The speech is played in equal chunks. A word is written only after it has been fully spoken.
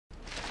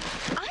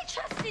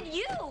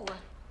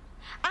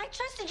I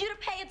trusted you to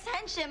pay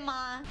attention,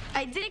 Ma.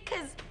 I did it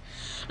because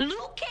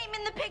Luke came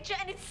in the picture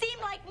and it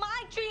seemed like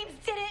my dreams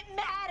didn't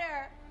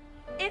matter.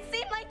 It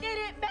seemed like they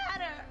didn't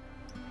matter.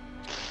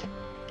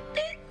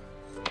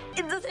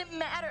 It doesn't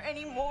matter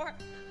anymore.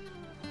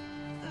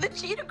 The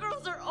Cheetah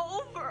girls are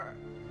over.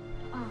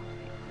 Oh, no.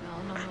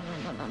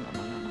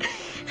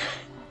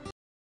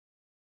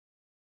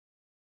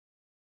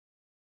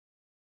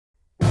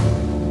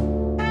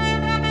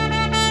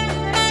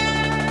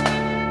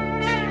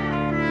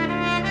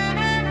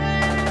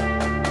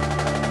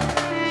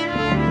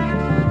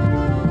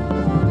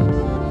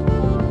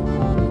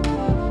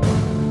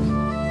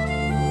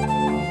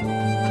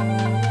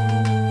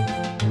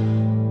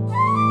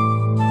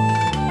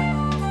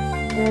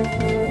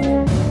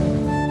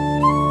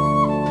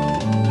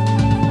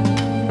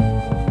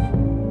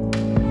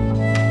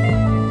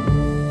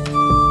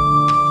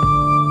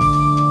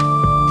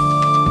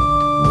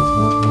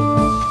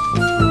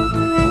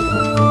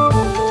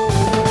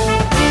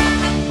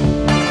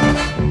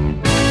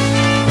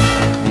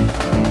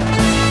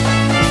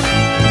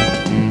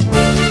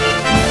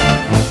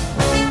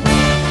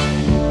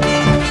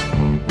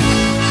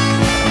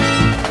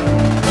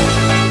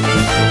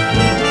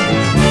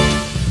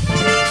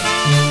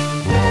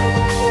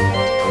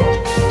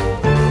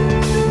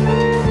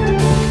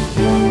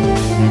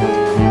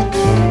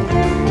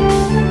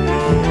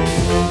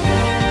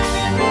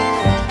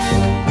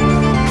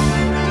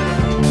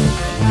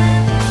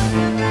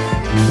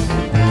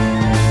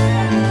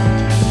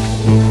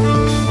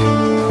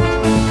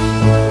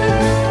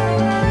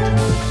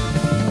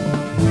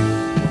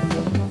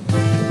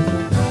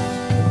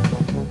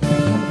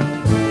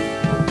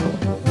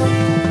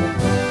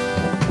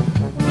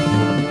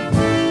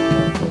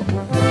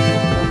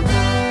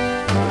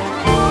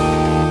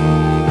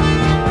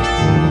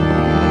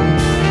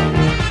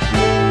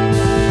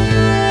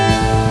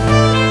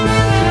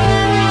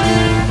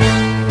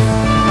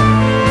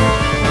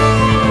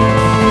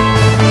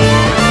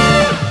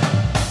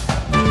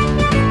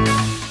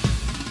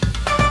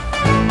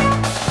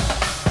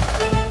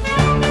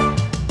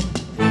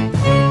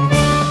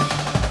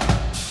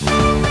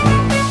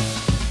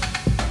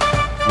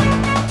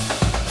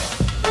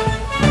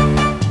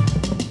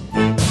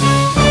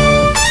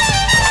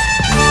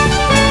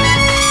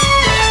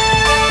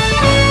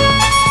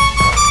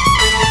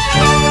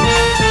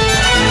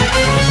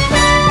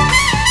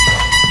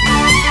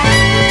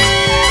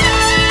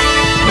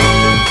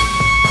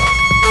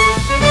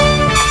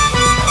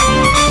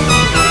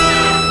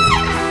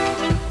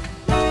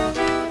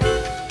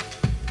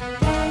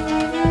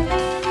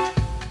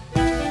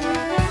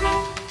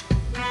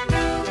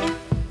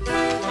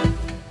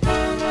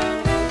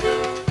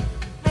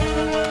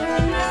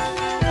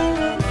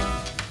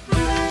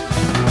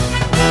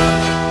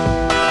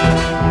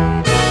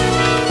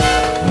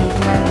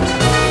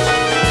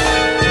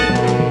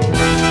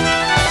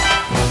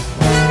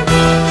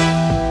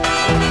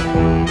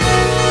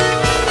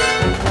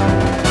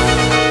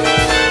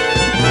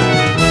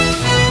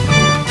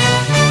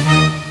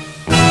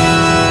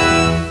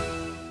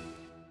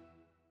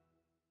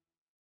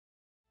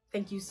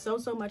 Thank you so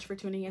much for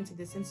tuning into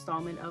this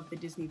installment of the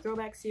Disney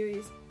Throwback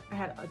series. I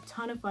had a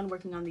ton of fun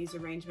working on these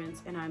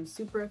arrangements, and I'm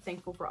super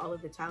thankful for all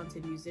of the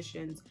talented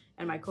musicians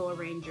and my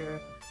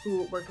co-arranger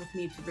who worked with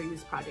me to bring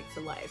this project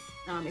to life.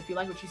 If you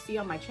like what you see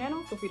on my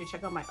channel, feel free to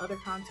check out my other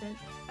content,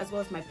 as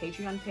well as my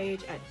Patreon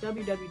page at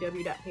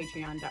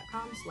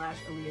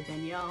www.patreon.com/Aliyah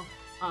Danielle.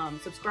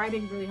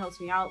 Subscribing really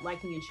helps me out,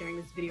 liking and sharing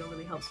this video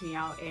really helps me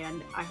out,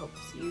 and I hope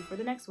to see you for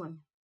the next one.